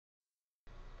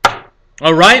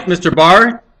All right, Mr.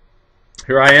 Barre,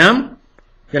 here I am.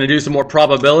 Going to do some more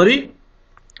probability.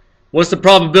 What's the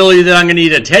probability that I'm going to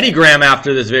eat a teddygram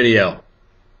after this video?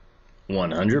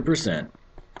 100%.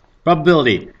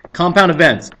 Probability. Compound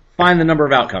events. Find the number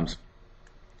of outcomes.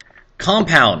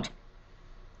 Compound.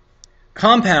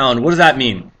 Compound, what does that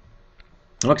mean?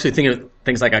 I'm actually thinking of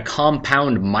things like a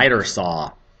compound miter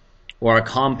saw or a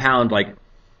compound like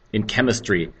in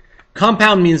chemistry.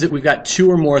 Compound means that we've got two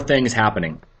or more things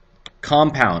happening.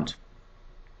 Compound.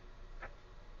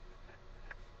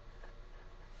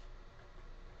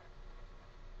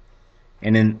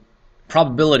 And in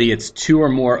probability, it's two or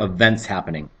more events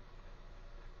happening.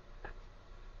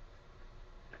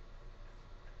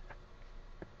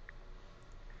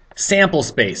 Sample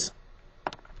space.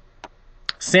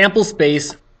 Sample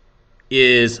space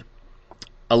is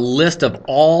a list of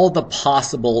all the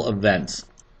possible events.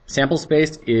 Sample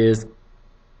space is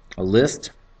a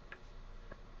list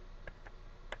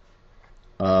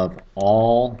of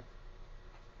all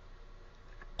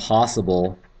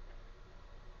possible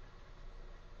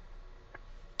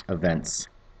events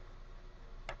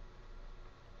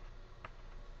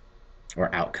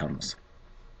or outcomes.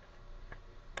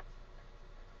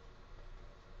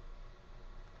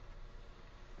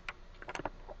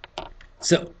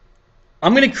 So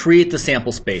I'm going to create the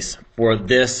sample space for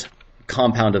this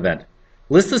compound event.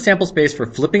 List the sample space for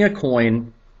flipping a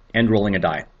coin and rolling a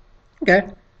die. Okay,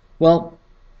 well,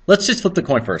 let's just flip the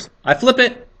coin first. I flip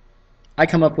it, I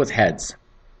come up with heads.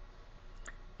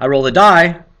 I roll the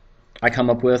die, I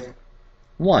come up with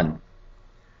 1.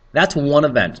 That's one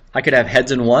event. I could have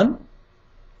heads in 1.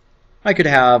 I could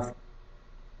have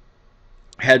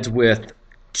heads with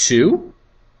 2.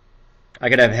 I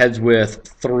could have heads with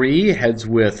 3, heads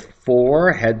with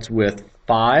 4, heads with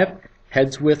 5,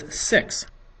 heads with 6.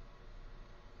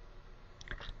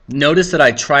 Notice that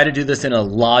I try to do this in a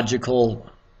logical,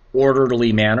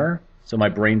 orderly manner so my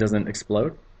brain doesn't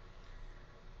explode.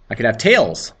 I could have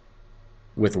tails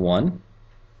with 1,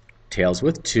 tails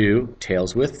with 2,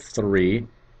 tails with 3,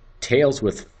 tails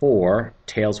with 4,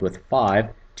 tails with 5,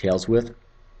 tails with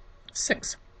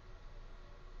 6.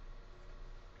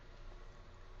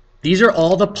 These are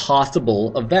all the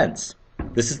possible events.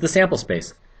 This is the sample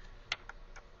space.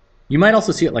 You might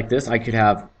also see it like this. I could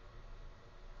have,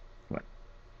 what?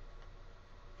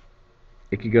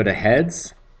 It could go to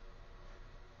heads,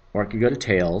 or it could go to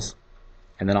tails,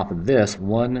 and then off of this,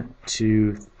 1,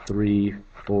 2, 3,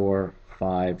 4,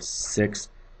 5, 6,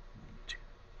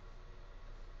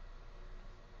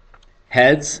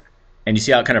 heads, and you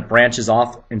see how it kind of branches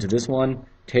off into this one,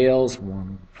 tails,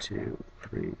 1, 2,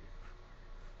 3,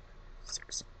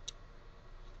 6.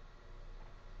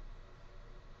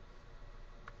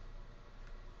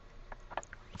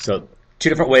 So two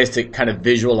different ways to kind of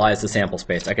visualize the sample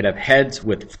space. I could have heads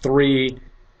with 3,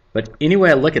 but any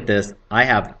way I look at this, I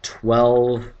have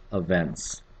 12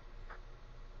 events.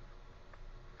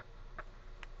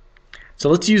 So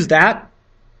let's use that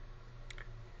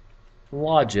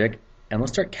logic and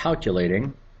let's start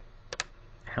calculating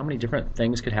how many different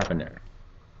things could happen there.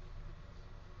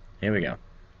 Here we go.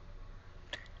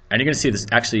 And you're going to see this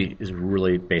actually is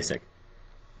really basic.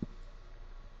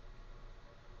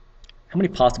 How many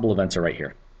possible events are right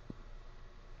here?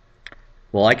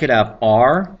 Well, I could have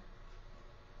R.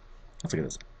 Let's look at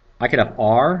this. I could have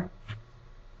R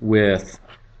with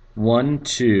 1,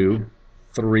 2,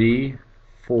 3,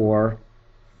 4,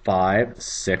 5,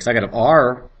 6. I could have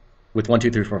R with 1,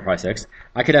 2, 3, 4, 5, 6.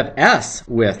 I could have S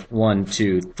with 1,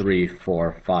 2, 3,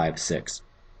 4, 5, 6.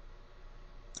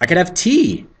 I could have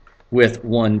T with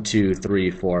 1, 2,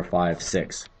 3, 4, 5,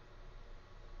 6.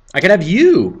 I could have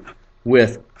U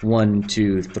with 1,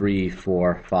 2, 3,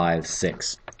 4, 5,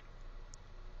 6.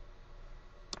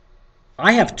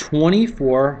 I have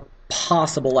 24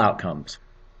 possible outcomes.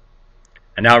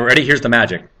 And now, ready? Here's the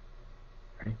magic.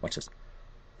 Ready? Watch this.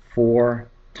 4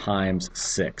 times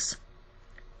 6.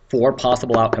 4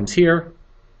 possible outcomes here,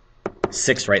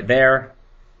 6 right there.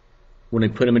 When we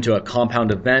put them into a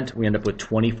compound event, we end up with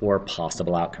 24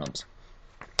 possible outcomes.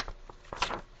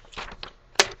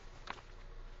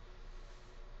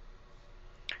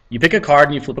 You pick a card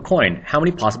and you flip a coin. How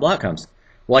many possible outcomes?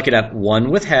 Well, I could have 1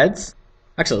 with heads.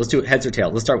 Actually, let's do it heads or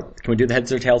tails. Let's start with, can we do the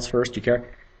heads or tails first? Do you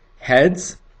care?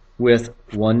 Heads with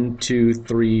 1, 2,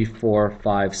 3, 4,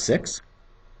 5, 6.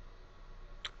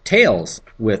 Tails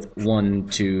with 1,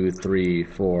 2, 3,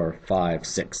 4, 5,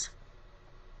 6.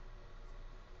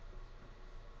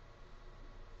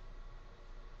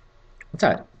 What's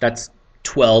that? That's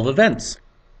 12 events.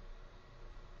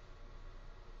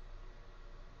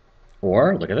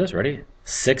 Or, look at this, ready?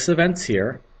 6 events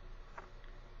here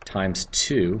times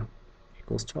 2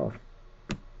 equals 12.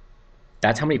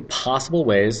 That's how many possible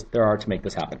ways there are to make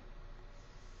this happen.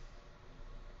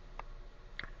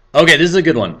 Okay, this is a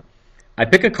good one. I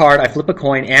pick a card, I flip a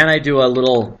coin, and I do a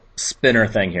little spinner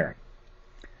thing here.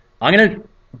 I'm going to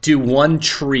do one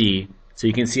tree so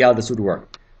you can see how this would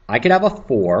work. I could have a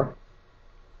 4.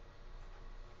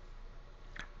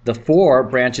 The 4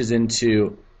 branches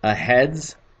into a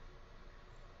heads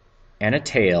and a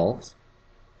tails.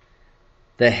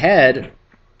 The head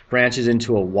branches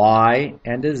into a Y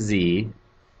and a Z,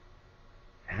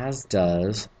 as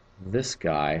does this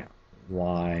guy,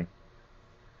 Y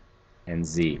and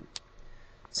Z.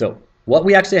 So what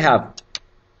we actually have,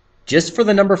 just for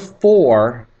the number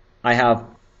 4, I have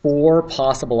 4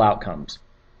 possible outcomes.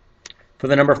 For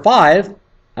the number 5,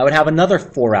 I would have another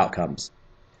 4 outcomes.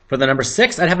 For the number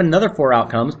 6, I'd have another 4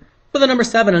 outcomes. For the number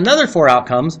 7, another 4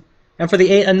 outcomes. And for the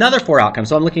 8, another 4 outcomes.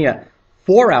 So I'm looking at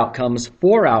 4 outcomes,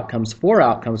 4 outcomes, 4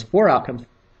 outcomes, 4 outcomes.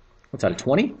 What's that, a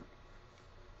 20?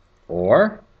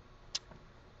 Or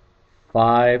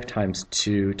 5 times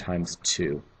 2 times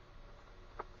 2,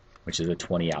 which is a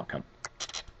 20 outcome.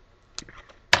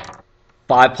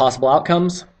 5 possible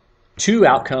outcomes, 2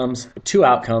 outcomes, 2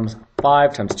 outcomes,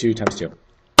 5 times 2 times 2.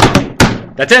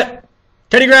 That's it.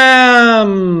 10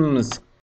 grams!